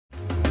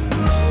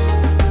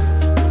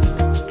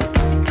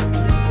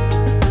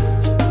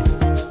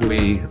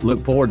we look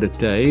forward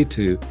today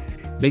to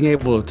being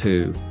able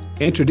to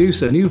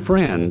introduce a new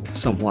friend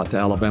somewhat to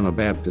Alabama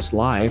Baptist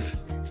life.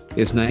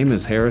 His name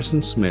is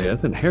Harrison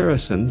Smith, and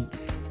Harrison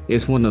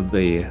is one of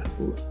the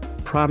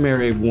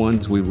primary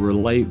ones we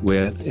relate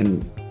with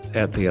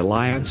at the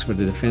Alliance for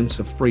the Defense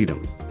of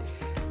Freedom.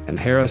 And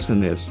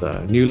Harrison is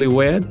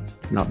newlywed,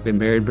 not been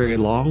married very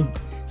long,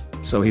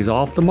 so he's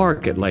off the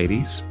market,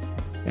 ladies.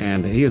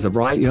 And he is a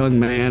bright young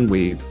man.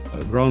 We've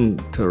grown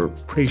to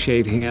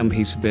appreciate him.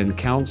 He's been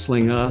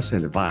counseling us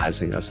and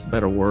advising us, a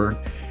better word,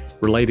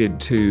 related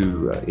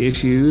to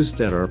issues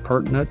that are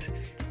pertinent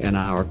in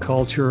our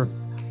culture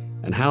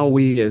and how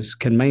we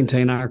can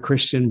maintain our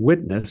Christian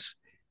witness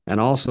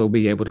and also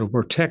be able to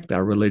protect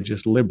our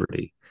religious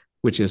liberty,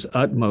 which is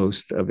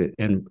utmost of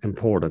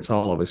importance.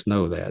 All of us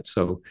know that.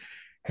 So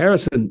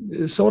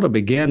Harrison, sort of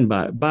began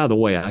by the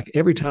way,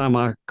 every time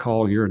I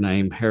call your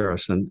name,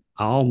 Harrison,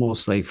 I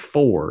almost say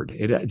Ford.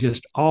 It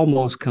just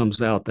almost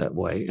comes out that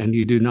way. And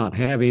you do not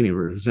have any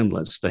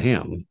resemblance to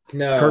him.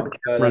 No, Kirk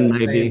Cameron,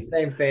 maybe.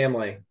 same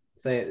family,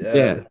 same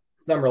Yeah.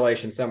 some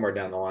relation somewhere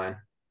down the line.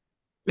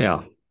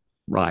 Yeah.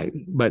 Right.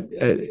 But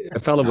a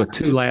fellow with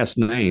two last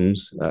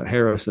names,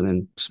 Harrison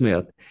and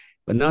Smith.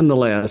 But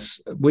nonetheless,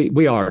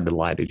 we are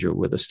delighted you're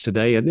with us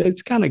today. And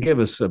it's kind of give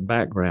us a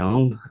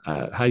background,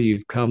 how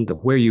you've come to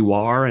where you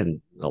are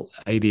in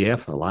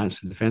ADF, Alliance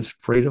for Defense of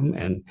Freedom,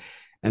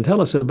 and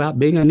tell us about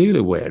being a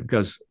newlywed,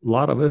 because a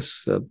lot of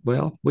us,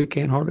 we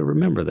can't hardly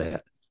remember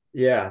that.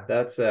 Yeah,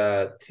 that's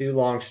two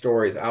long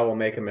stories. I will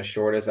make them as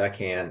short as I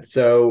can.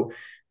 So,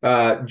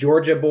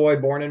 Georgia boy,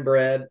 born and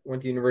bred,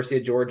 went to University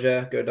of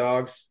Georgia. Go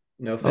Dogs.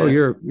 No Oh,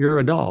 offense. you're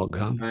a dog,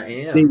 huh? I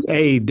am.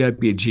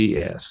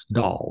 DAWGS,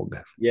 dog.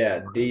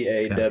 Yeah,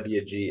 Yeah.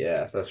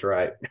 DAWGS. That's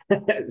right.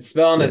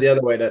 Spelling it Yeah. the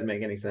other way doesn't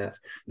make any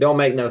sense. Don't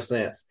make no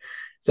sense.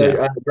 So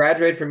Yeah. I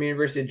graduated from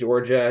University of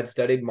Georgia. I'd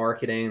studied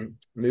marketing,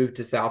 moved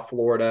to South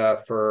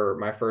Florida for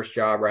my first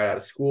job right out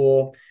of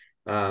school,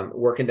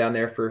 working down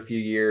there for a few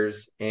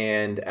years.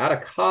 And out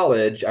of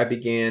college, I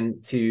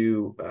began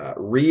to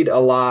read a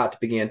lot,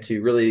 began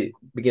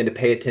to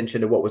pay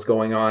attention to what was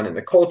going on in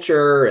the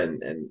culture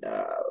and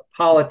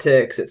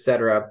politics, et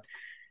cetera.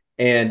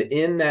 And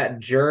in that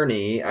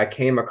journey, I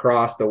came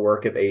across the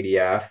work of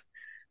ADF.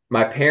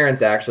 My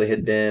parents actually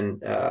had been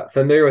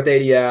familiar with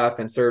ADF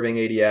and serving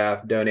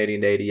ADF,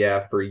 donating to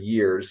ADF for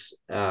years,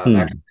 Hmm.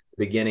 actually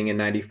beginning in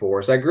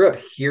 '94. So I grew up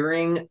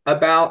hearing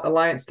about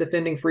Alliance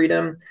Defending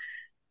Freedom,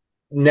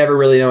 never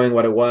really knowing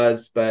what it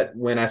was. But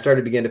when I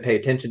started to begin to pay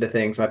attention to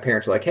things, my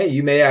parents were like, hey,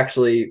 you may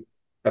actually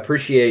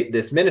appreciate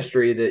this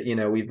ministry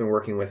that, we've been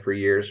working with for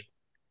years.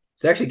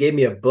 So they actually gave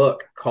me a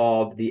book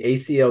called The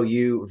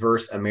ACLU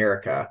versus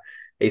America,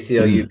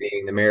 ACLU Hmm.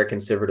 being the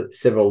American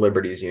Civil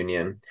Liberties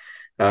Union,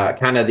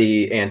 kind of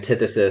the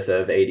antithesis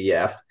of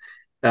ADF.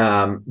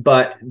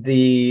 But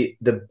the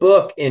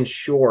book, in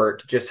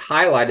short, just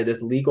highlighted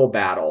this legal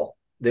battle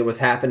that was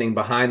happening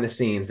behind the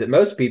scenes that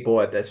most people,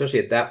 especially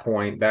at that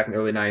point, back in the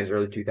early '90s,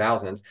 early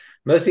 2000s,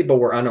 most people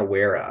were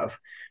unaware of.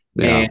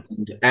 Yeah.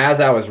 And as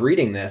I was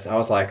reading this, I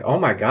was like, oh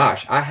my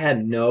gosh, I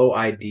had no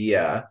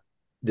idea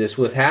this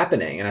was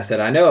happening. And I said,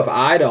 I know if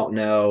I don't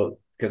know,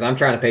 because I'm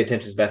trying to pay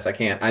attention as best I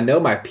can, I know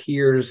my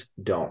peers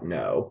don't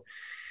know.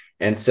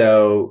 And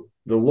so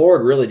the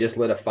Lord really just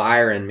lit a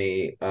fire in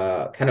me,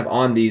 kind of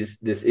on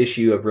this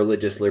issue of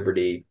religious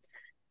liberty.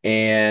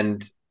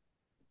 And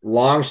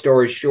long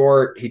story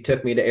short, he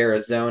took me to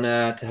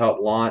Arizona to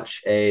help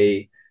launch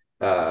a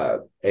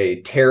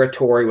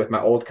territory with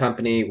my old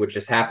company, which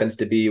just happens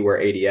to be where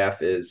ADF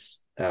is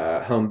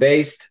home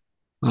based.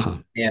 Uh-huh.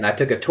 And I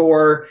took a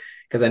tour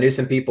because I knew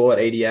some people at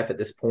ADF at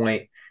this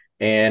point,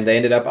 and they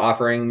ended up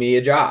offering me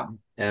a job.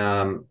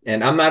 And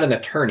I'm not an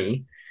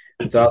attorney.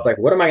 So I was like,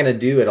 what am I going to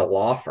do at a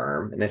law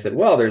firm? And they said,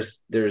 well,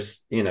 there's,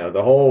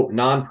 the whole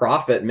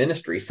nonprofit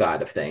ministry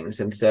side of things.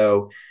 And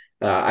so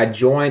I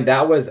joined,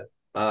 that was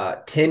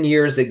 10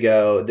 years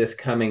ago, this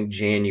coming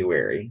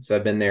January. So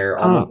I've been there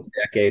almost Oh,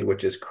 a decade,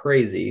 which is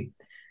crazy.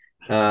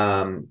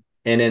 And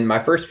in my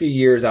first few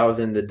years, I was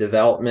in the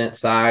development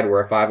side.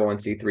 We're a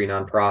 501(c)3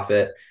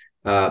 nonprofit.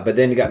 But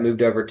then it got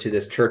moved over to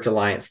this Church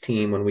Alliance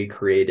team when we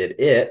created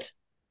it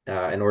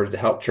in order to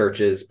help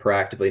churches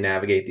proactively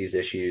navigate these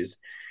issues.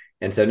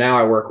 And so now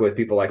I work with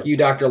people like you,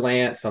 Dr.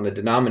 Lance, on the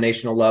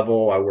denominational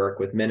level. I work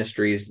with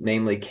ministries,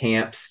 namely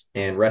camps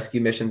and rescue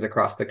missions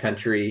across the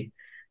country.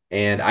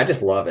 And I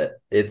just love it.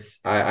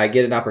 I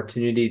get an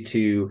opportunity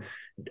to,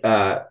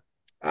 uh,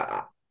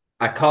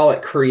 I call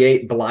it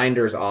create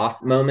blinders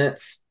off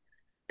moments,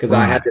 because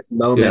I had right. this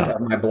moment Yeah. of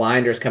my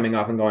blinders coming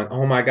off and going,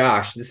 oh my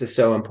gosh, this is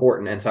so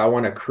important. And so I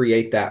want to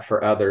create that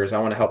for others. I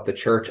want to help the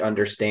church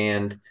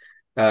understand,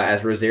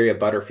 as Rosaria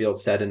Butterfield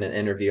said in an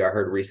interview I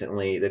heard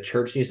recently, the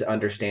church needs to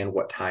understand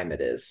what time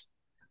it is.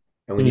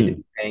 And we need to Hmm.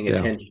 be paying Yeah.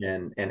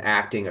 attention and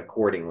acting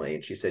accordingly.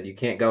 And she said, you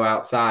can't go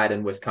outside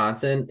in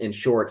Wisconsin in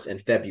shorts in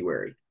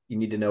February. You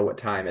need to know what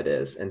time it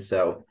is. And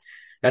so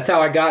that's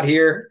how I got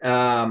here.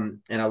 And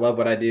I love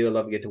what I do. I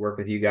love to get to work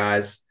with you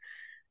guys.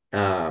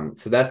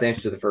 So that's the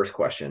answer to the first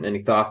question.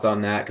 Any thoughts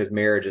on that? Because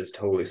marriage is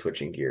totally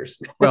switching gears.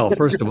 Well,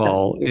 first of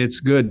all, it's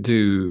good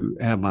to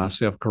have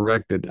myself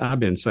corrected. I've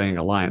been saying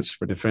Alliance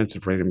for Defense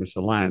of Freedom. It's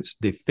Alliance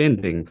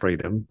Defending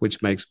Freedom,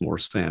 which makes more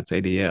sense.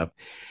 ADF.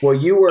 Well,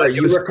 It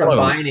was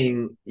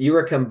close. you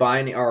were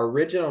combining. Our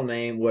original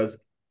name was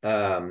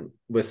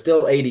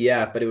still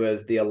ADF, but it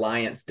was the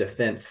Alliance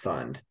Defense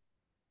Fund.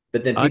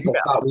 But then people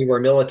Yeah, thought we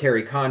were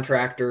military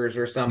contractors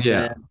or something.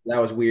 yeah,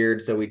 That was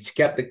weird. So we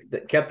kept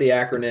the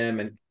acronym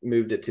and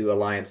moved it to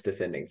Alliance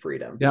Defending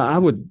Freedom. yeah. I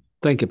would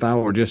think if I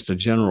were just a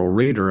general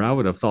reader, I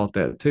would have thought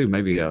that too.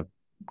 Maybe a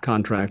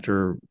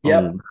contractor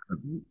Yep. on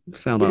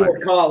sound People like,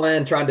 would call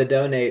in trying to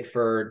donate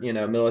for,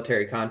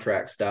 military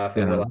contract stuff.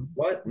 And we're yeah. like,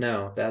 what?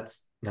 No,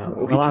 that's not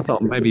what we Well, I do.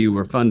 thought maybe you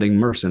were funding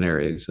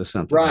mercenaries or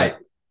something, but Right.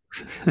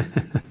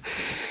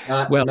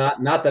 Not well,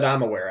 not not that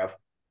I'm aware of.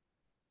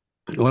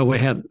 well, we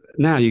had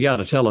now you got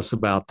to tell us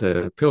about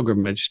the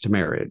pilgrimage to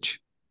marriage.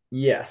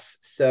 Yes.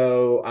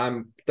 So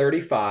I'm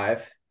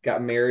 35,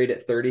 got married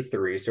at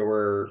 33. So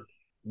we're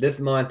this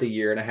month a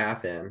year and a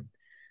half in.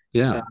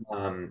 Yeah.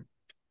 Um,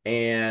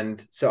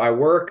 and so I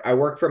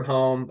work from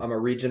home. I'm a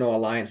regional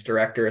alliance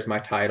director is my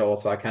title.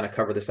 So I kind of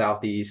cover the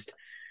Southeast.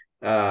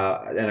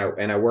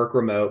 And I work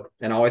remote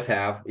and always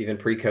have, even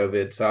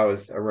pre-COVID. So I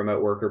was a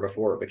remote worker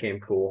before it became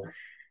cool.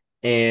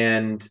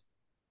 And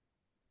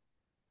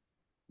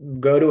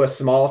go to a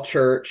small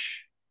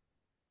church.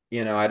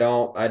 I'm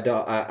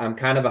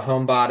kind of a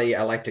homebody.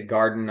 I like to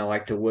garden. I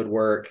like to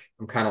woodwork.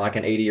 I'm kind of like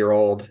an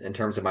 80-year-old in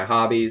terms of my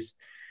hobbies.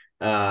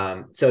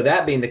 So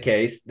that being the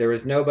case, there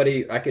was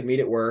nobody I could meet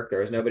at work.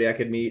 There was nobody I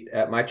could meet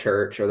at my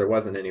church, or there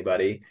wasn't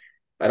anybody.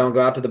 I don't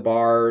go out to the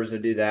bars or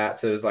do that.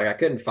 So it was like I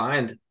couldn't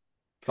find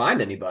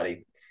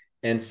anybody.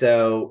 And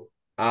so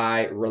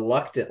I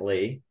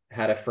reluctantly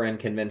had a friend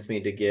convince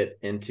me to get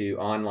into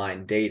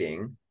online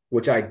dating,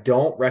 which I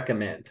don't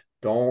recommend.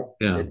 Don't,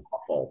 Yeah. it's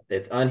awful.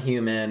 It's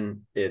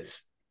unhuman.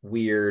 It's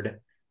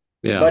weird,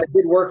 Yeah. but it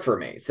did work for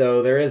me.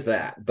 So there is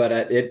that.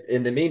 But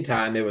in the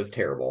meantime, it was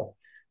terrible.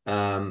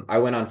 I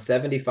went on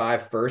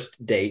 75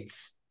 first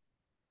dates.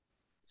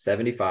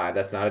 75.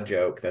 That's not a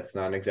joke. That's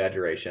not an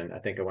exaggeration. I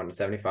think I went to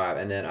 75.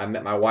 And then I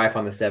met my wife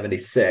on the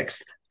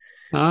 76th.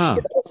 Ah,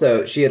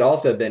 She had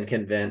also been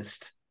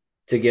convinced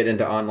to get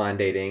into online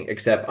dating,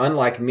 except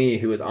unlike me,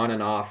 who was on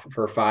and off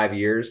for 5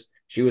 years,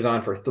 she was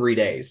on for 3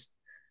 days.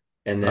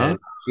 And ah, then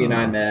she and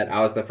I met.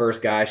 I was the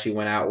first guy she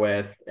went out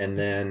with, and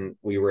then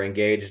we were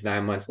engaged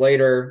 9 months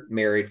later,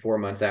 married 4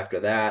 months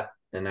after that,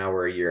 and now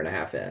we're a year and a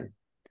half in.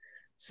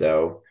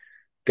 So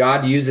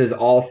God uses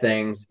all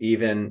things,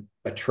 even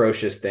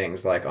atrocious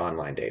things like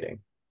online dating.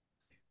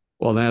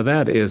 well, now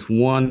that is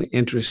one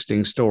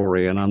interesting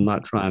story, and I'm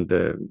not trying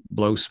to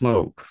blow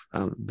smoke.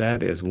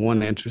 That is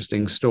one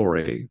interesting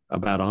story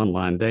about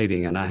online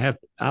dating, and I've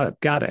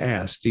got to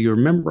ask, do you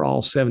remember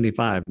all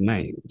 75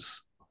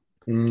 names?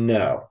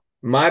 No,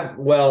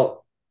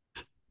 well,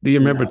 Do you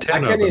remember no, I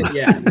 10 of couldn't. them?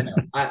 Yeah, no.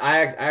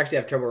 I actually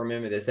have trouble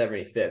remembering the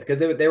 75th because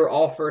they were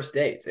all first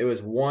dates. It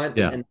was once,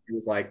 Yeah, and it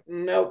was like,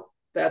 nope,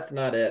 that's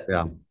not it.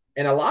 yeah,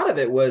 And a lot of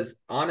it was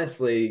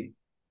honestly,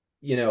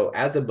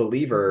 as a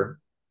believer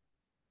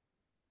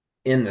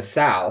in the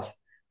South,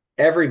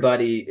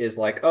 everybody is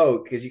like,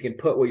 oh, because you can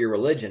put what your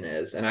religion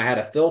is. And I had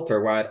a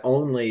filter where I'd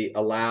only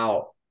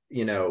allow,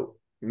 yeah,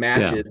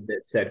 matches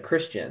that said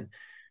Christian.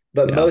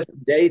 But yeah, most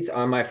dates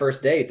on my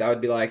first dates, I would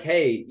be like,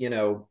 hey,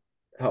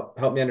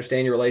 help me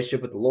understand your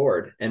relationship with the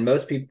Lord. And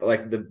most people,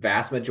 like the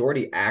vast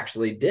majority,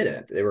 actually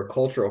didn't. They were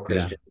cultural yeah,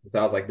 Christians. So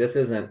I was like,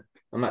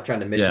 I'm not trying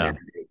to yeah. missionary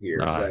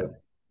here. All right. So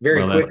very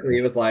Well, that's quickly,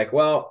 it was like,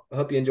 well, I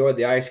hope you enjoyed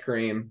the ice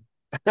cream.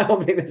 I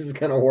don't think this is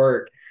going to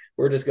work.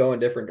 We're just going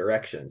different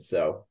directions.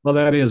 So well,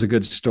 that is a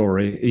good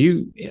story.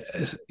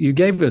 You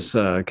gave us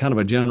kind of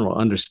a general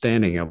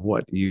understanding of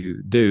what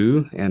you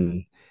do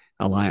in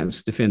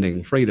Alliance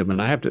Defending Freedom,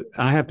 and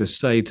I have to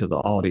say to the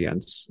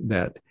audience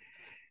that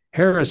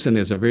Harrison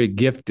is a very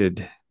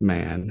gifted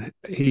man.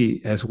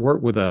 He has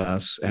worked with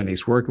us, and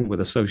he's working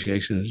with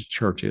associations,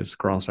 churches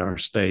across our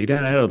state,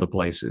 and at other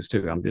places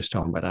too. I'm just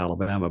talking about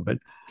Alabama, but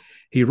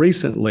he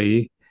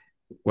recently,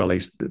 well,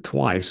 he's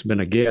twice been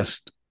a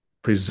guest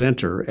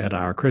presenter at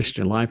our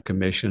Christian Life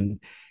Commission.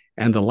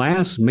 And the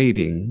last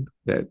meeting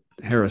that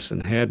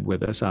Harrison had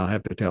with us, I'll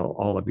have to tell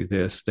all of you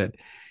this, that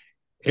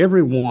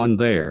everyone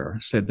there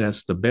said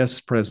that's the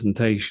best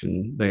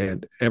presentation they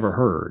had ever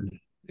heard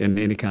in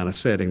any kind of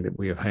setting that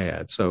we have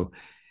had. So,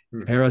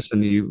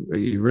 Harrison, you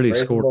really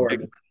praise the scored Lord.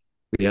 big.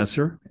 Yes,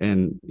 sir.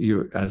 And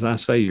you, as I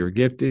say, you're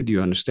gifted.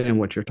 You understand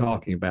what you're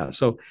talking about.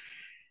 So,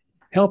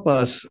 help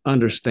us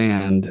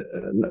understand.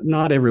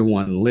 Not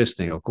everyone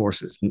listening, of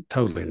course, is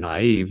totally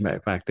naive. In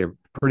fact, they're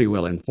pretty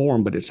well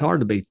informed, but it's hard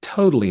to be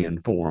totally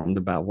informed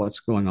about what's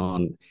going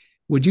on.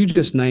 Would you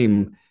just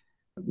name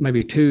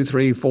maybe two,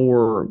 three,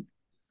 four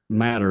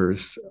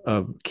matters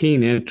of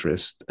keen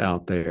interest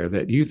out there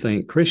that you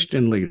think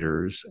Christian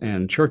leaders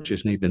and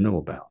churches need to know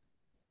about?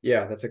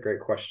 Yeah, that's a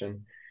great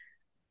question.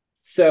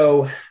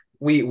 So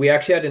we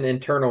actually had an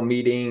internal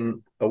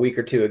meeting a week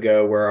or two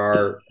ago where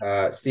our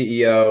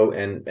CEO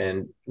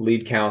and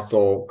lead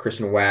counsel,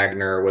 Kristen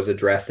Wagner, was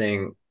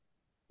addressing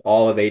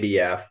all of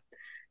ADF.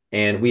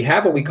 And we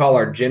have what we call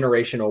our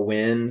generational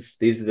wins.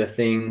 These are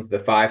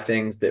the 5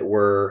 things that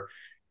were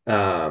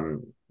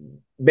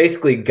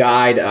basically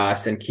guide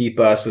us and keep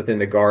us within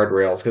the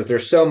guardrails, because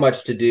there's so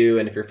much to do.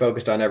 And if you're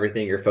focused on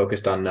everything, you're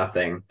focused on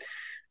nothing.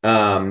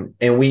 And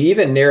we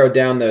even narrowed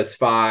down those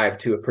 5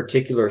 to a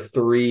particular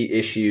 3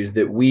 issues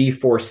that we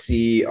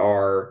foresee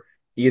are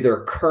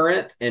either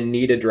current and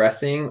need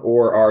addressing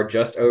or are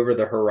just over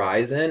the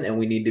horizon and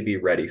we need to be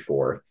ready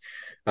for.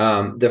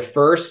 The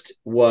first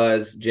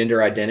was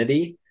gender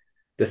identity.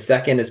 The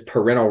second is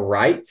parental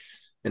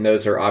rights, and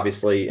those are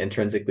obviously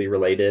intrinsically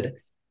related.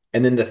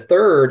 And then the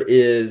third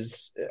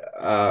is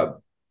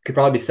could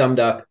probably be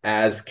summed up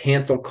as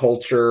cancel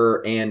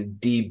culture and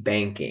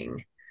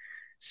debanking.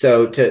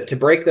 So to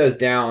break those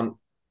down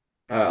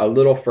a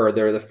little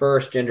further, the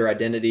first, gender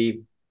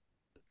identity,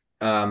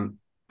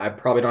 I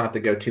probably don't have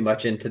to go too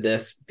much into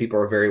this. People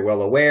are very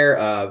well aware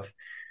of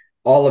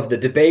all of the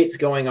debates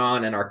going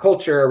on in our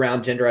culture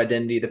around gender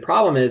identity. The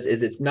problem is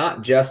it's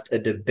not just a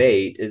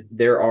debate.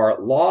 There are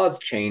laws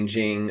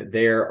changing.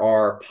 There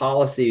are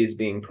policies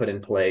being put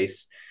in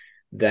place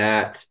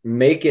that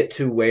make it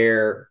to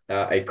where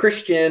a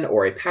Christian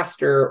or a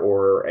pastor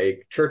or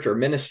a church or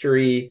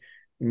ministry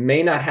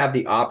may not have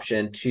the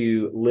option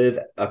to live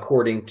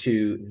according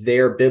to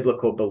their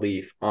biblical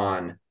belief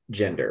on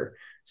gender.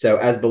 So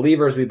as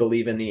believers, we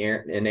believe in the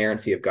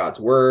inerrancy of God's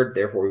word.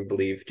 Therefore, we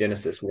believe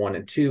Genesis 1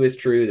 and 2 is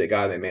true, that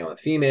God made male and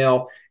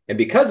female. And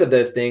because of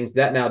those things,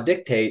 that now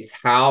dictates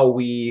how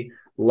we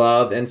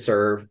love and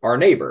serve our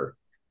neighbor.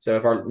 So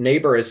if our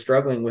neighbor is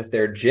struggling with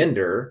their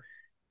gender,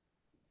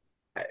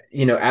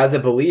 as a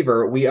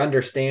believer, we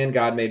understand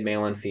God made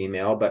male and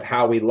female, but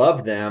how we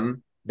love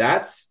them,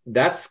 that's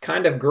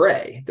kind of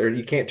gray. There,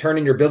 you can't turn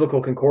in your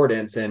biblical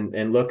concordance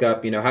and look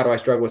up, how do I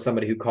struggle with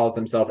somebody who calls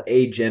themselves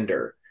a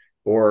gender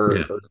or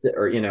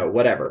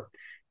whatever.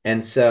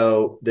 And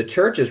so the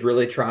church is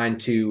really trying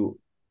to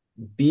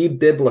be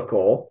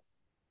biblical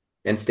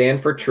and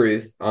stand for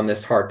truth on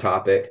this hard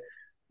topic,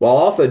 while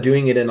also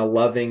doing it in a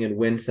loving and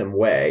winsome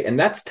way. And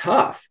that's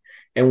tough.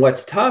 And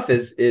what's tough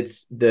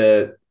is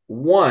the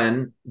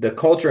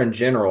culture in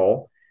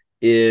general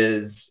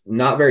is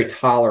not very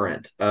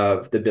tolerant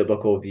of the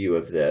biblical view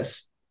of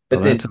this.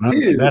 But well,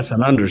 that's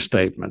an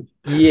understatement.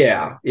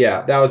 Yeah,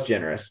 that was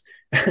generous.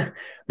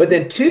 But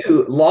then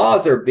 2,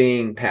 laws are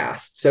being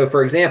passed. So,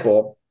 for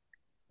example,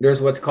 there's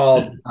what's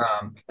called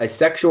a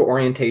sexual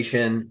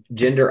orientation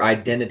gender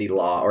identity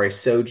law, or a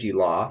SOGI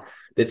law,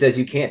 that says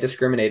you can't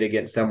discriminate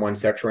against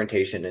someone's sexual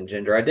orientation and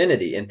gender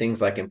identity in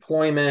things like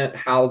employment,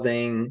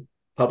 housing,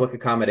 public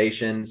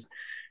accommodations.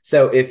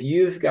 So if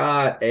you've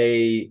got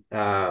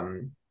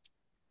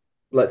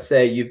let's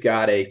say you've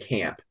got a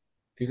camp,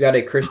 if you've got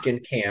a Christian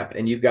camp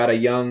and you've got a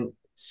young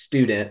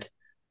student,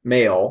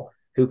 male,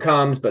 who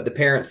comes, but the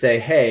parents say,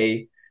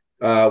 hey,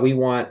 we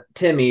want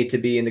Timmy to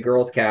be in the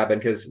girls' cabin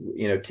because,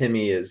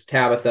 Timmy is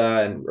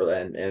Tabitha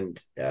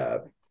and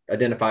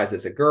identifies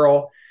as a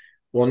girl.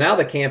 Well, now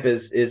the camp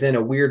is in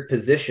a weird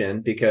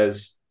position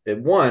because,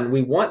 one,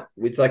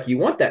 it's like you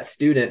want that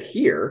student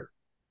here,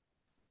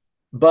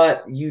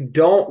 but you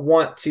don't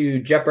want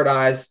to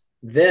jeopardize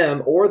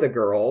them or the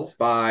girls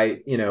by,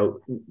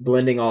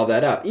 blending all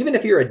that up. Even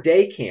if you're a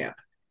day camp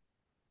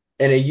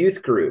and a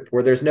youth group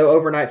where there's no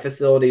overnight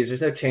facilities, there's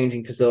no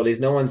changing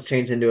facilities, no one's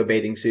changed into a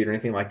bathing suit or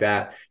anything like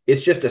that.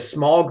 It's just a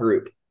small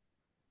group,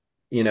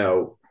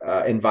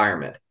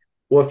 environment.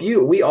 Well,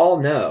 we all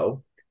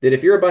know that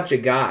if you're a bunch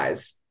of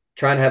guys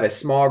trying to have a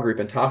small group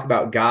and talk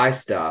about guy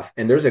stuff,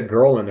 and there's a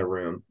girl in the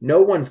room,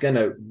 no one's going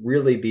to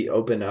really be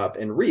open up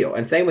and real.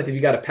 And same with if you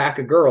got a pack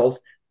of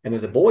girls and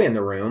there's a boy in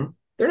the room,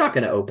 they're not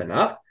going to open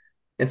up.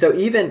 And so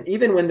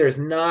even when there's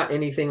not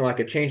anything like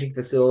a changing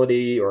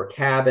facility or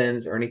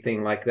cabins or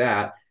anything like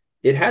that,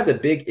 it has a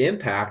big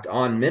impact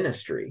on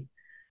ministry.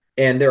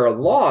 And there are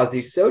laws,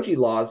 these SOGI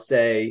laws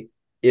say,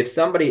 if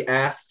somebody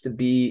asks to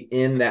be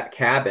in that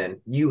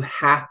cabin, you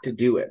have to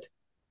do it.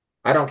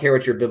 I don't care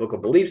what your biblical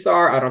beliefs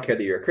are. I don't care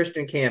that you're a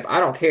Christian camp. I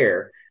don't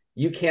care.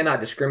 You cannot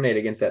discriminate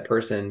against that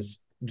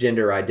person's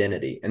gender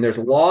identity. And there's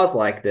laws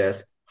like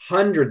this,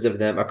 hundreds of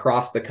them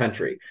across the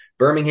country.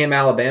 Birmingham,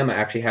 Alabama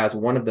actually has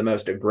one of the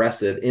most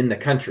aggressive in the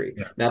country.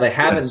 Yes. Now, they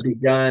haven't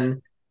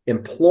begun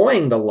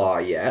employing the law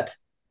yet,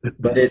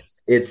 but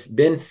it's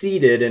been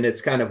seeded and it's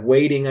kind of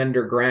waiting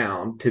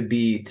underground to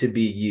be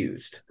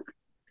used.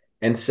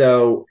 And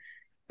so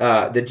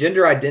the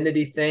gender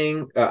identity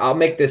thing, I'll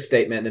make this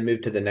statement and then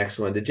move to the next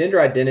one. The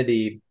gender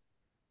identity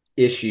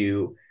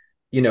issue,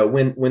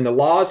 when the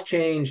laws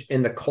change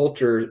and the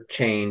culture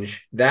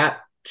change, that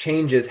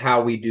changes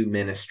how we do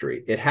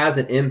ministry. It has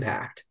an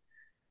impact.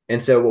 And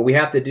so what we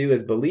have to do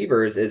as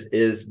believers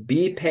is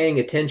be paying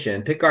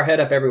attention, pick our head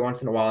up every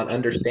once in a while and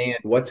understand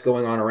what's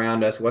going on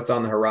around us, what's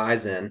on the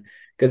horizon,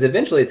 because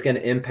eventually it's going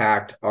to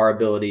impact our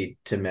ability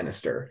to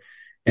minister.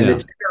 And the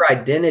gender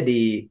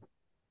identity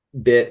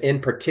bit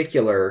in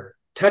particular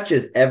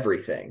touches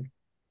everything.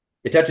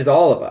 It touches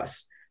all of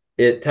us.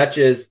 It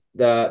touches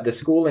the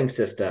schooling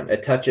system.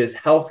 It touches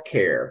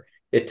healthcare.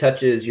 It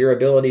touches your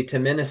ability to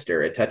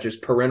minister. It touches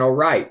parental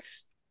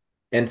rights.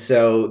 And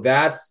so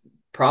that's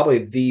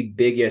probably the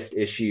biggest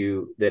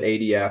issue that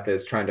ADF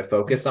is trying to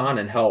focus on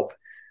and help,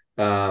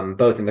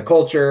 both in the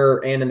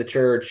culture and in the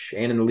church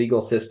and in the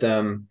legal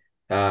system,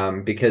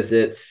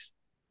 because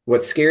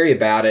what's scary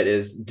about it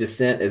is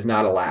dissent is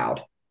not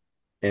allowed.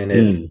 And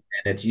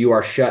it's you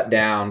are shut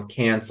down,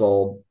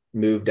 canceled,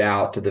 moved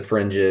out to the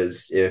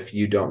fringes if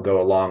you don't go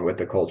along with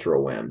the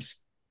cultural whims.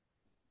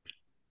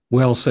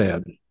 Well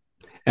said.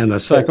 And the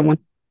second one?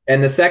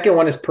 And the second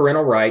one is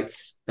parental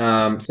rights.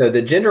 So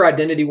the gender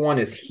identity one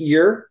is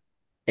here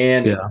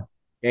and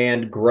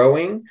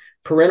growing.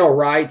 Parental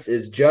rights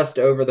is just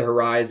over the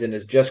horizon,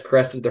 is just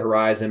crested the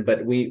horizon,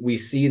 but we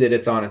see that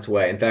it's on its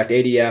way. In fact,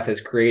 ADF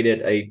has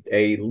created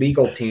a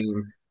legal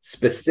team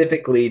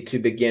specifically to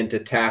begin to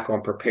tackle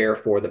and prepare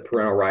for the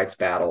parental rights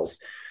battles.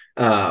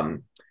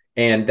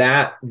 And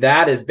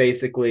that is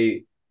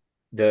basically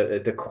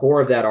the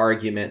core of that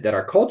argument that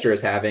our culture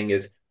is having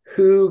is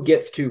who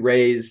gets to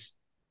raise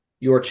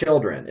your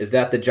children? Is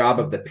that the job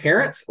of the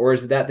parents, or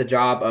is that the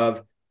job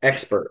of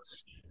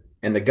experts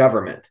and the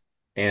government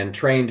and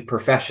trained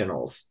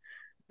professionals?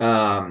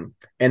 And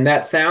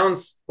that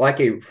sounds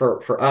like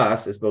for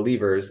us as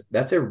believers,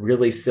 that's a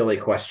really silly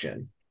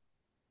question.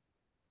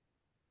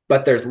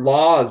 But there's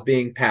laws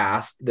being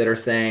passed that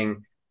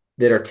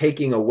are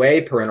taking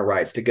away parental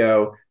rights to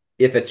go,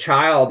 if a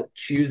child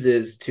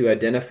chooses to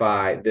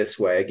identify this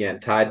way,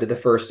 again, tied to the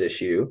first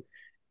issue,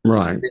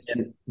 right,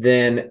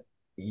 then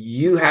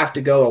you have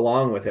to go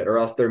along with it, or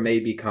else there may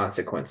be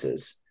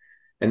consequences.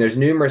 And there's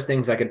numerous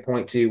things I could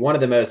point to. One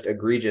of the most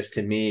egregious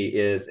to me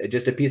is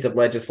just a piece of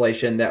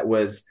legislation that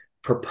was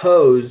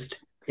proposed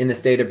in the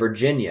state of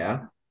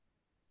Virginia,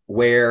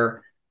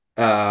 where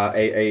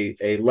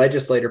a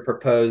legislator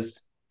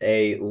proposed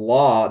a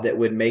law that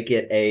would make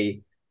it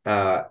a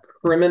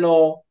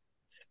criminal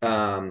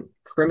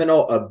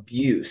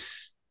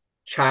abuse,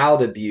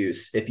 child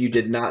abuse, if you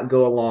did not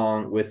go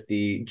along with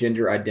the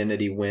gender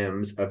identity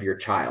whims of your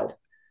child.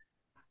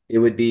 It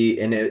would be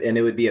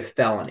it would be a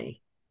felony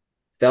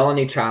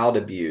child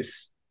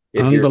abuse.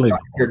 If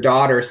your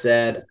daughter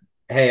said,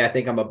 "Hey, I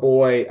think I'm a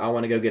boy. I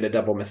want to go get a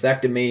double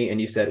mastectomy,"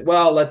 and you said,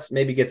 "Well, let's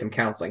maybe get some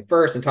counseling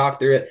first and talk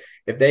through it."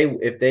 If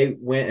they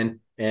went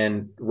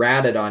and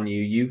ratted on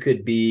you, you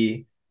could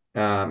be.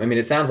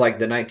 It sounds like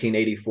the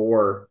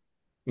 1984,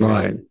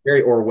 right?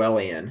 Very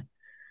Orwellian.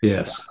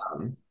 Yes.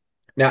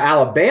 Now,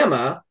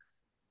 Alabama,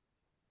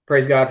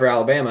 praise God for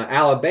Alabama.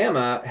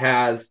 Alabama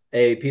has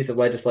a piece of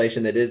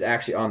legislation that is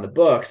actually on the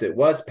books. It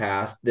was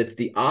passed. That's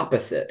the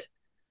opposite.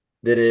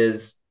 That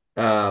is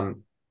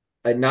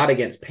not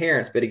against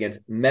parents, but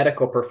against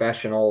medical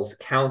professionals,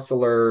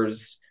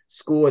 counselors,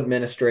 school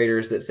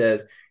administrators, that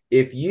says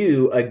if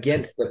you,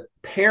 against the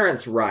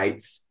parents'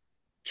 rights,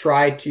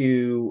 try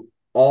to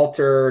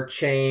alter,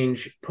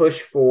 change,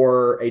 push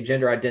for a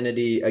gender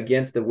identity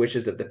against the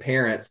wishes of the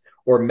parents,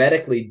 or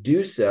medically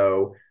do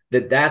so,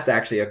 that's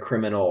actually a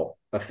criminal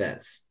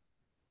offense,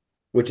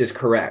 which is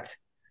correct.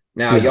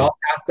 Now, y'all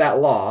passed that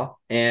law,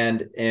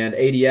 and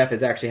ADF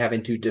is actually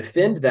having to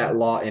defend that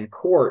law in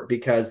court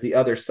because the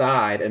other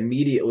side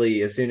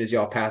immediately, as soon as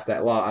y'all passed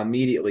that law,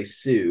 immediately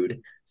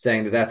sued,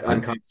 saying that that's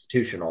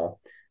unconstitutional,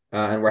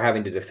 and we're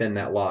having to defend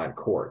that law in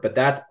court. But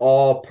that's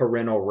all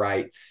parental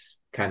rights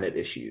kind of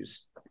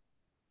issues.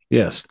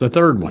 Yes. The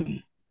third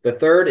one. The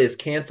third is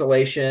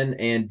cancellation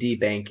and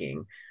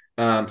debanking.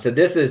 So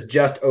this is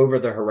just over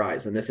the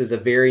horizon. This is a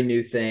very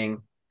new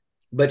thing,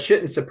 but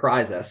shouldn't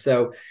surprise us.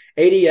 So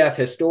ADF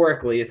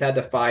historically has had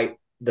to fight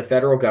the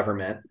federal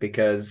government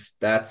because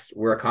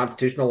we're a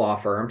constitutional law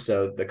firm.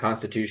 So the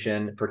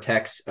Constitution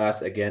protects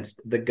us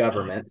against the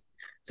government.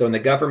 So when the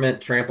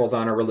government tramples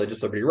on our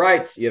religious liberty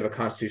rights, you have a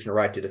constitutional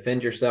right to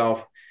defend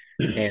yourself.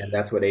 And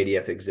that's what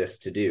ADF exists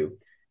to do.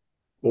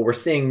 What we're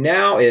seeing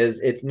now is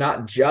it's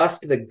not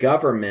just the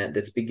government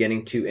that's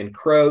beginning to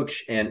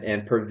encroach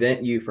and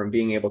prevent you from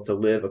being able to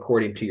live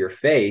according to your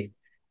faith.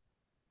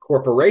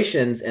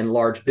 Corporations and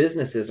large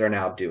businesses are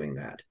now doing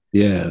that.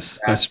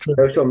 Yes, that's true.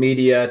 Social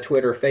media,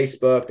 Twitter,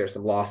 Facebook, there's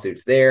some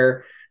lawsuits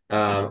there.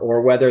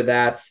 Or whether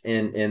that's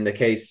in the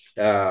case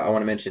I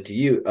want to mention to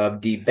you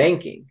of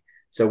debanking.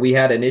 So we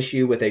had an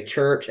issue with a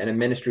church and a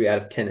ministry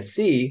out of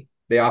Tennessee.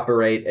 They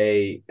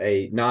operate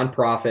a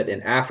nonprofit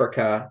in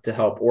Africa to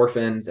help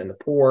orphans and the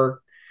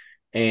poor.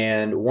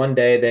 And one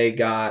day they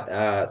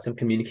got some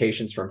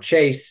communications from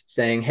Chase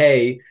saying,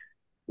 "Hey,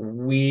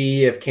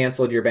 we have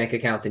canceled your bank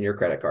accounts and your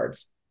credit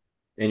cards,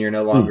 and you're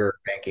no longer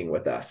banking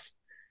with us."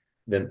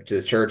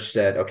 The church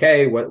said,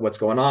 "Okay, what's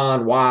going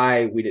on?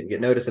 Why? We didn't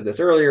get notice of this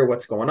earlier.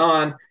 What's going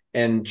on?"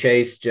 And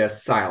Chase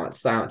just silent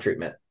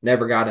treatment.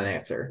 Never got an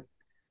answer.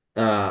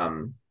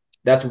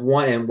 That's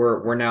one, and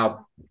we're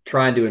now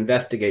trying to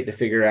investigate to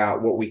figure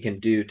out what we can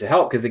do to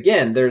help. Because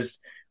again,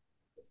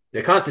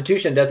 the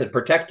Constitution doesn't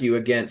protect you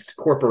against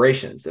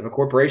corporations. If a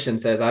corporation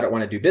says, "I don't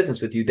want to do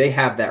business with you," they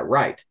have that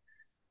right.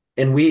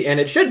 And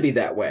it should be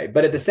that way.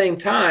 But at the same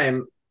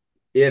time,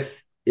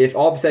 if if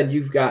all of a sudden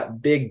you've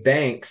got big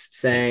banks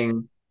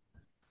saying,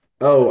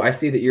 oh, I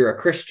see that you're a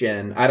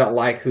Christian. I don't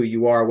like who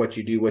you are, what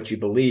you do, what you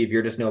believe.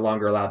 You're just no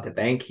longer allowed to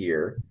bank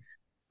here.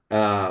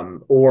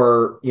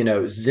 Or,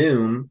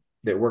 Zoom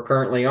that we're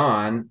currently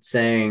on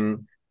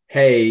saying,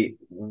 hey,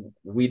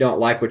 we don't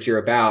like what you're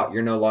about.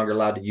 You're no longer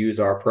allowed to use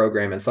our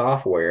program and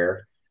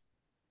software.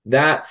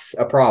 That's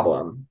a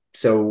problem.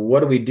 So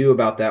what do we do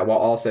about that while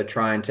also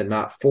trying to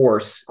not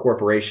force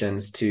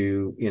corporations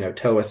to,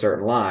 toe a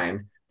certain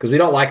line? Because we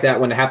don't like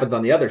that when it happens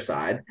on the other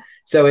side.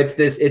 So it's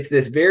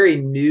this very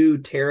new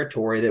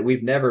territory that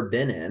we've never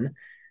been in.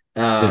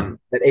 That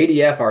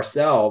ADF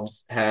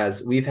ourselves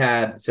we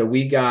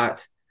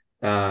got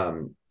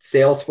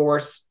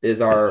Salesforce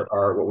is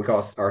our what we call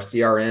our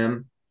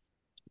CRM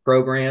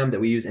program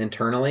that we use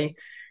internally.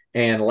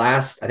 And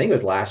I think it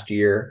was last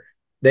year,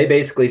 they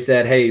basically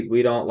said, hey,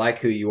 we don't like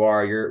who you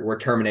are. We're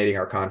terminating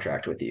our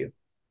contract with you.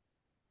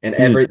 And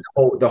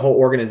the whole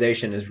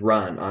organization is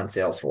run on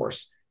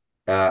Salesforce.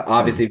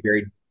 Obviously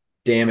very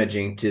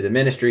damaging to the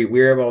ministry.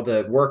 We were able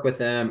to work with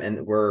them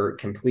and we're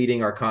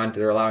completing our contract.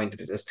 They're allowing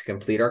us to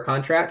complete our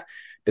contract,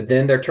 but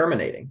then they're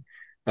terminating.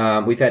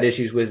 We've had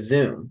issues with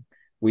Zoom.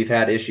 We've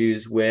had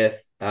issues with,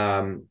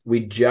 we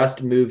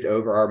just moved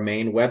over our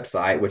main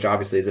website, which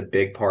obviously is a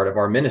big part of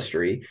our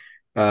ministry.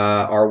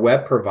 Our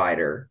web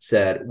provider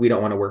said, we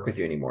don't want to work with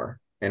you anymore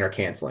and are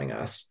canceling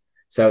us.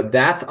 So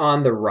that's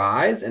on the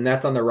rise, and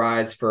that's on the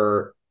rise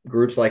for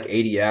groups like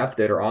ADF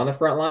that are on the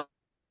front line.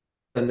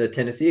 In the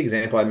Tennessee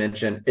example I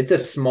mentioned, it's a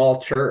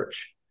small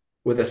church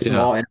with a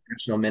small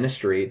international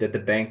ministry that the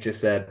bank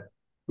just said,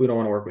 we don't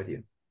want to work with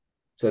you.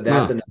 So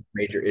that's another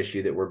major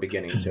issue that we're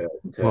beginning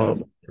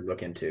to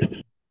look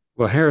into.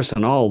 Well,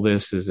 Harrison, all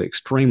this is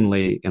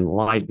extremely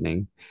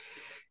enlightening.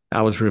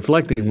 I was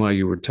reflecting while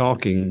you were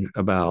talking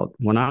about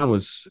when I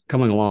was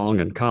coming along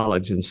in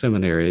college and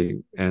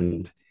seminary,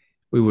 and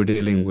we were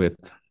dealing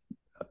with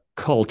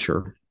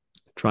culture,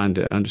 trying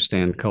to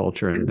understand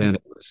culture, and then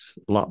it was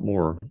a lot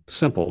more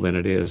simple than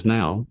it is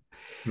now.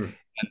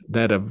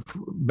 That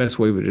best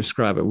way we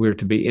describe it, we're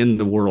to be in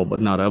the world but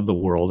not of the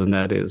world, and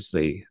that is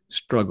the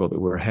struggle that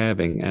we're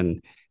having.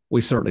 And we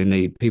certainly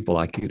need people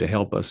like you to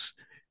help us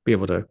be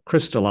able to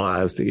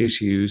crystallize the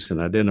issues and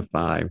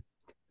identify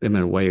them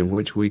in a way in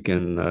which we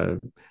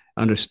can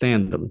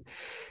understand them.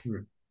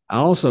 I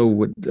also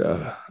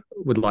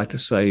would like to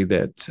say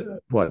that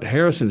what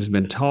Harrison has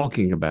been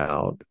talking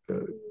about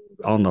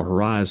on the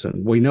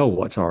horizon, we know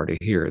what's already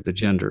here, the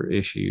gender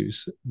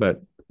issues,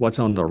 but what's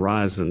on the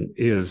horizon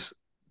is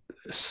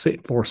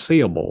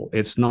foreseeable.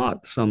 It's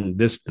not some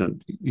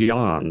distant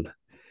beyond.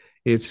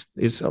 It's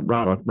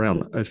right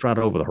around. It's right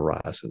over the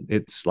horizon.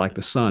 It's like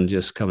the sun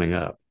just coming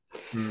up.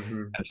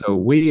 And so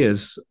we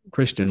as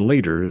Christian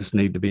leaders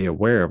need to be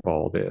aware of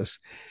all this.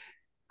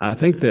 I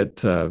think that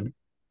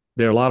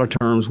there are a lot of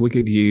terms we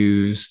could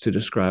use to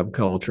describe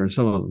culture, and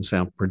some of them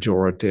sound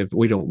pejorative.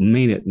 We don't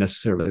mean it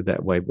necessarily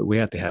that way, but we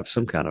have to have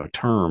some kind of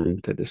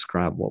term to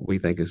describe what we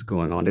think is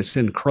going on. It's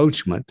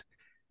encroachment,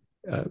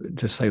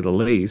 to say the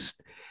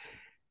least.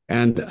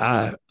 And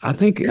I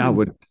think I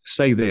would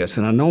say this,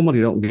 and I normally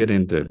don't get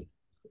into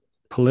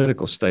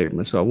political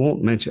statements, so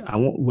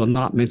will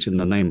not mention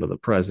the name of the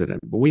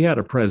president, but we had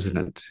a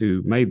president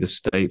who made the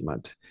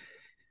statement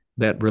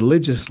that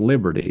religious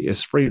liberty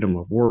is freedom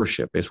of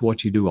worship. It's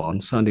what you do on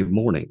Sunday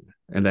morning,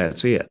 and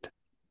that's it.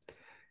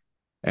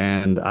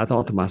 And I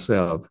thought to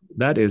myself,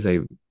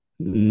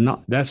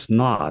 that's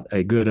not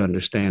a good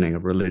understanding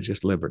of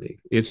religious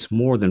liberty. It's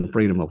more than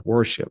freedom of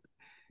worship.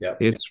 Yeah.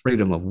 It's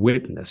freedom of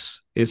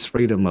witness. It's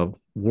freedom of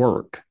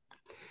work.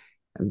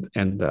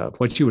 And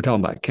what you were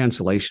talking about,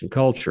 cancellation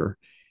culture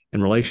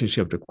in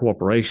relationship to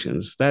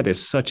corporations, that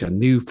is such a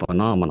new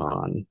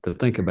phenomenon to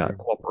think about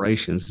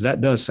corporations.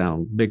 That does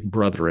sound big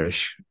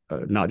brotherish,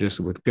 not just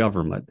with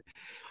government,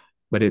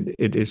 but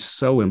it is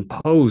so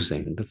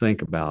imposing to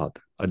think about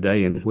a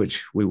day in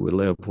which we would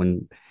live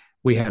when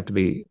we have to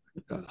be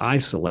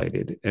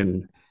isolated.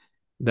 And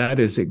that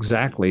is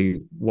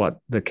exactly what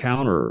the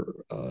counter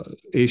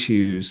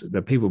issues,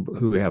 the people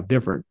who have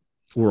different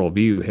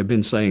worldview have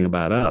been saying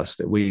about us,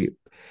 that we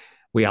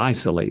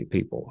isolate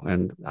people.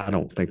 And I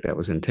don't think that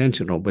was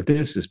intentional, but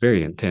this is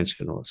very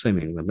intentional,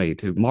 seeming to me,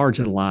 to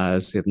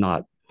marginalize, if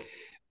not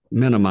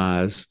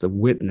minimize, the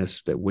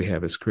witness that we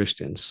have as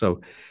Christians. So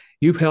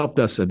you've helped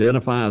us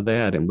identify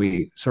that, and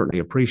we certainly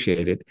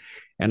appreciate it.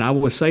 And I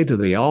would say to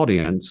the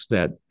audience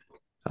that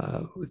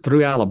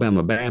through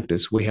Alabama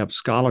Baptist, we have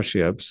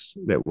scholarships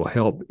that will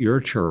help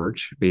your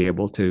church be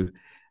able to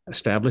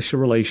establish a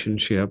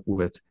relationship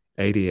with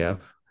ADF,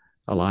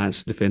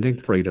 Alliance Defending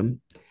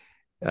Freedom.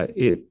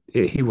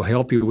 He will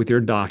help you with your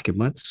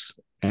documents,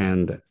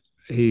 and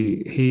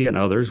he and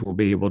others will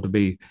be able to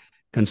be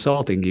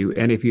consulting you.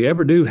 And if you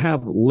ever do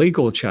have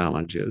legal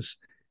challenges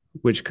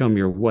which come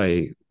your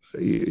way,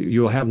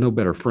 you'll have no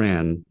better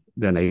friend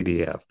than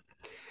ADF.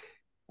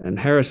 And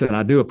Harrison,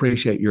 I do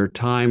appreciate your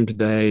time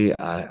today.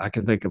 I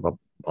can think of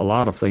a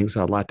lot of things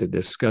I'd like to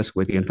discuss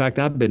with you. In fact,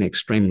 I've been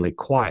extremely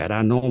quiet.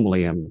 I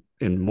normally am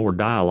in more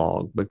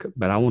dialogue,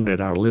 but I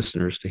wanted our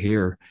listeners to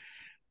hear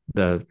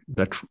the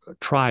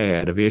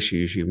triad of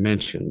issues you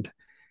mentioned.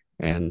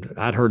 And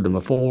I'd heard them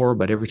before,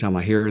 but every time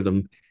I hear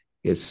them,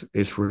 it's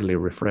really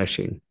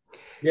refreshing.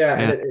 Yeah,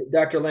 And and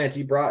Dr. Lance,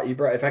 you brought.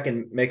 If I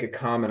can make a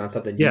comment on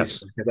something you yes,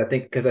 said,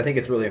 because I think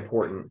it's really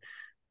important.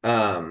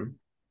 Um,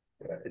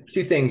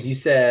 Two things you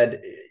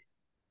said.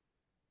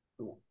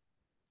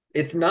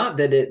 It's not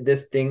that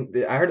this thing.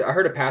 I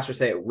heard a pastor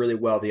say it really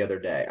well the other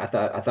day. I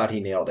thought he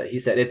nailed it. He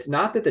said it's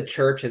not that the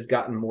church has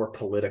gotten more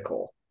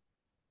political.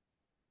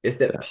 It's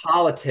that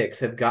politics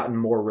have gotten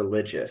more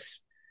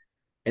religious,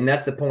 and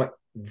that's the point.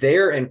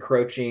 They're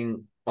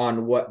encroaching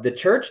on what the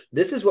church.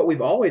 This is what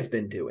we've always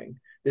been doing.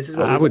 This is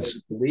what I we've would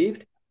always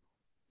believed.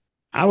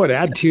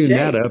 I'd tune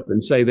that Change. up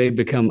and say they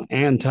become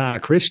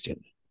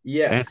anti-Christian,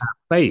 Yes,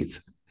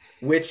 anti-faith.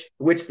 which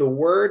the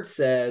word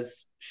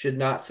says should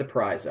not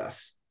surprise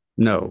us.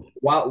 No,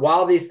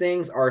 While these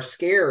things are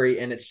scary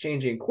and it's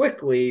changing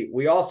quickly,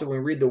 we also, when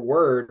we read the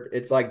word,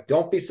 it's like,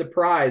 don't be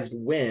surprised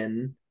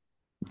when,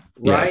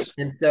 right? yes,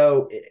 And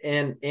so,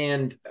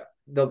 and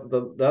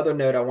the other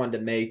note I wanted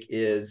to make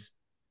is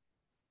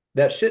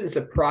that shouldn't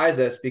surprise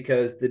us,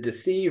 because the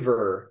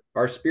deceiver,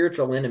 our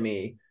spiritual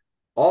enemy,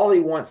 all he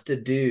wants to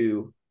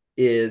do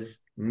is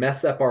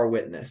mess up our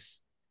witness.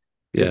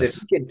 Because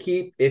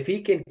yes, if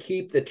he can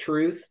keep the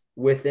truth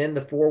within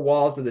the four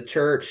walls of the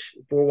church,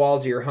 four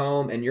walls of your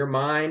home and your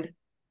mind,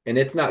 and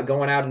it's not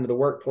going out into the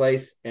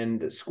workplace and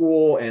the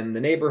school and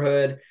the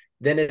neighborhood,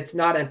 then it's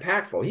not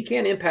impactful. He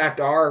can't impact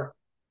our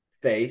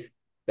faith.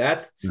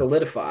 That's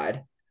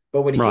solidified.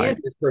 But what he can right,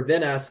 do is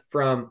prevent us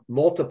from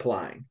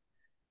multiplying.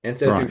 And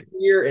so through right.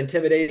 fear,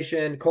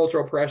 intimidation,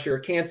 cultural pressure,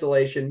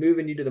 cancellation,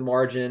 moving you to the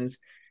margins,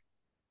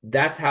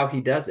 that's how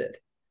he does it.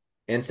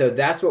 And so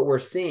that's what we're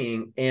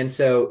seeing. And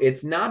so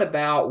it's not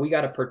about, we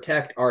got to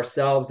protect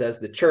ourselves as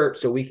the church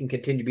so we can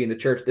continue being the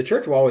church. The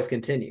church will always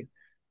continue.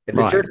 If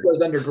the Right, church goes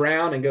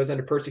underground and goes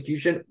under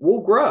persecution,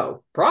 we'll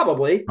grow,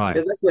 probably, right.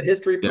 because that's what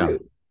history Yeah,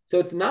 proves. So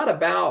it's not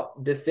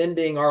about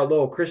defending our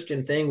little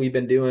Christian thing we've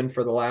been doing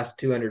for the last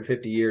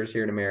 250 years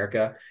here in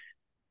America.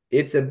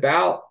 It's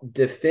about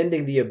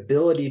defending the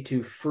ability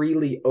to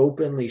freely,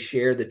 openly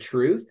share the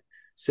truth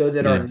so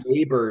that our yes,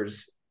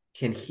 neighbors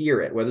can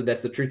hear it, whether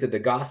that's the truth of the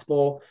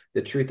gospel,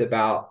 the truth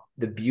about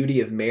the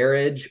beauty of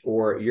marriage,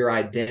 or your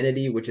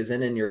identity, which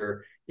isn't in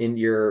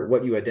your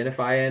what you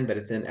identify in, but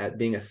it's in at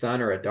being a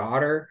son or a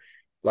daughter.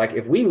 Like,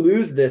 if we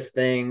lose this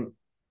thing,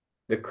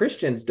 the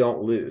Christians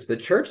don't lose. The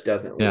church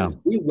doesn't yeah. lose.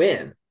 We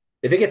win.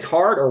 If it gets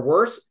hard or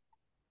worse,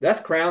 that's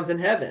crowns in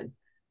heaven.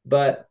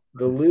 But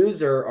the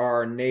loser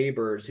are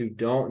neighbors who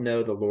don't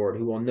know the Lord,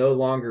 who will no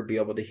longer be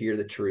able to hear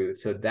the truth.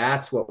 So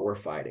that's what we're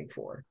fighting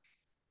for.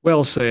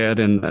 Well said.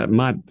 And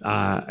might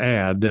I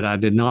add that I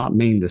did not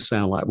mean to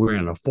sound like we're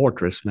in a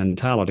fortress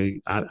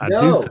mentality. I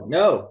do think,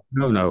 No.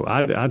 no,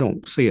 I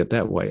don't see it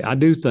that way. I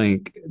do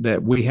think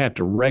that we have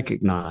to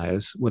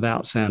recognize,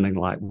 without sounding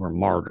like we're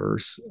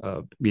martyrs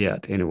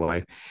yet,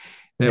 anyway,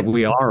 that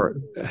we are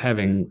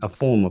having a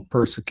form of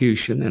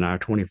persecution in our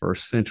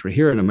 21st century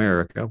here in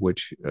America,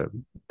 which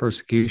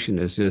persecution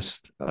is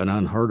just an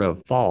unheard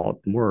of thought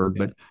word,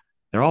 but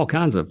there are all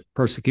kinds of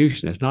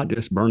persecution. It's not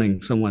just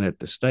burning someone at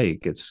the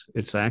stake.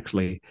 It's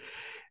actually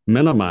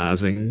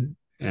minimizing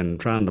and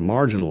trying to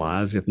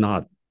marginalize, if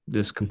not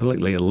just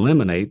completely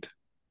eliminate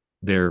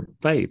their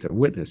faith or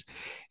witness.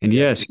 And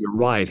Yeah, yes, you're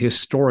right.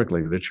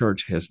 Historically, the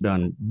church has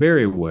done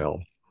very well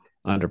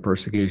under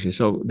persecution.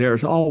 So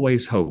there's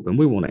always hope. And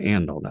we want to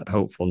end on that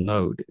hopeful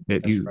note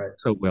that that's you right.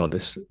 so well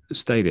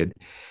stated,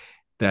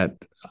 that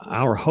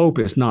our hope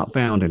is not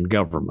found in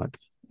government.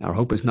 Our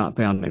hope is not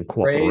found in Praise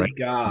corporations.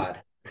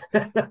 God.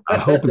 Our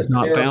hope That's is a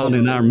not terrible found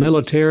in our word.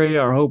 military.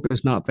 Our hope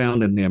is not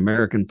found in the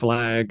American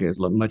flag. As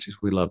much as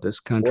we love this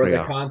Or country,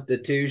 the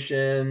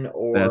Constitution, that's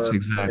or because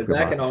exactly that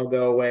right. can all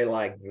go away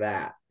like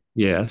that.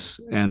 Yes.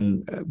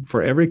 And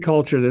for every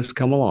culture that's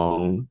come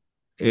along,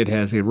 it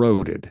has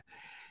eroded.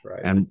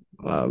 Right. And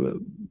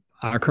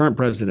our current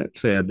president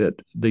said that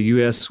the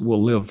U.S.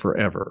 will live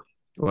forever.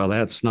 Well,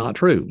 that's not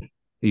true.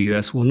 The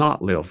U.S. will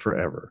not live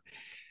forever.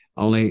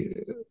 Only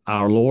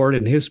our Lord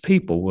and his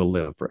people will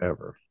live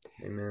forever.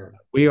 Amen.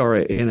 We are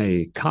in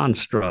a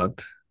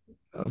construct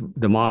of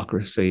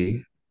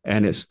democracy,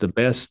 and it's the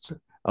best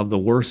of the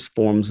worst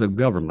forms of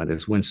government,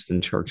 as Winston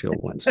Churchill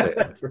once said.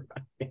 That's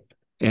right.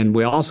 And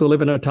we also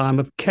live in a time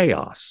of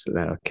chaos.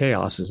 Now,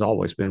 chaos has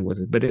always been with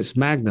it, but it's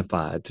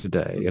magnified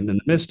today. And in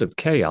the midst of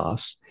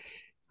chaos,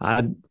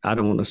 I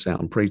don't want to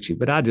sound preachy,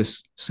 but I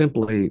just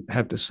simply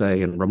have to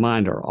say and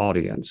remind our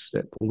audience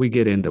that when we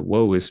get into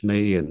woe is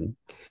me and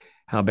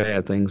how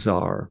bad things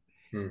are,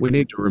 we Mm-hmm.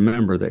 need to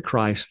remember that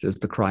Christ is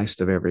the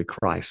Christ of every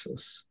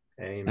crisis,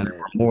 and Amen.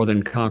 we're more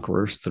than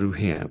conquerors through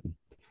him.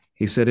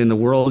 He said, in the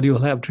world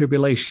you'll have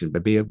tribulation,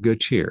 but be of good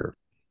cheer.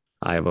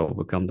 I have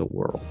overcome the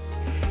world.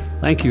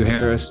 Thank you,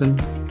 Harrison.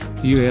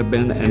 You have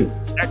been an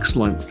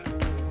excellent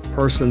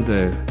person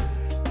to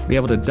be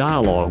able to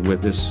dialogue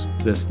with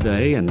this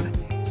day, and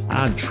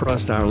I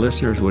trust our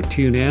listeners will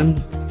tune in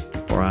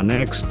for our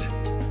next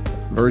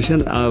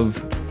version of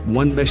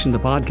One Mission, the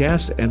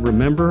podcast. And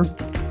remember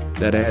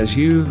that as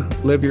you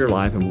live your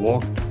life and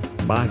walk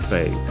by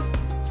faith,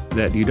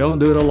 that you don't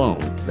do it alone.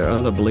 There are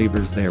other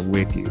believers there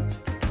with you,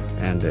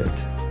 and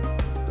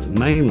that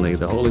mainly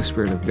the Holy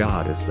Spirit of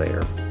God is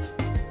there.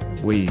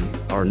 We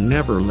are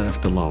never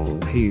left alone.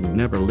 He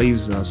never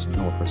leaves us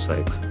nor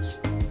forsakes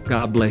us.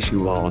 God bless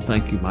you all, and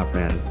thank you, my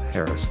friend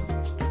Harrison.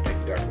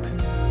 Thank you, Dr. Lance.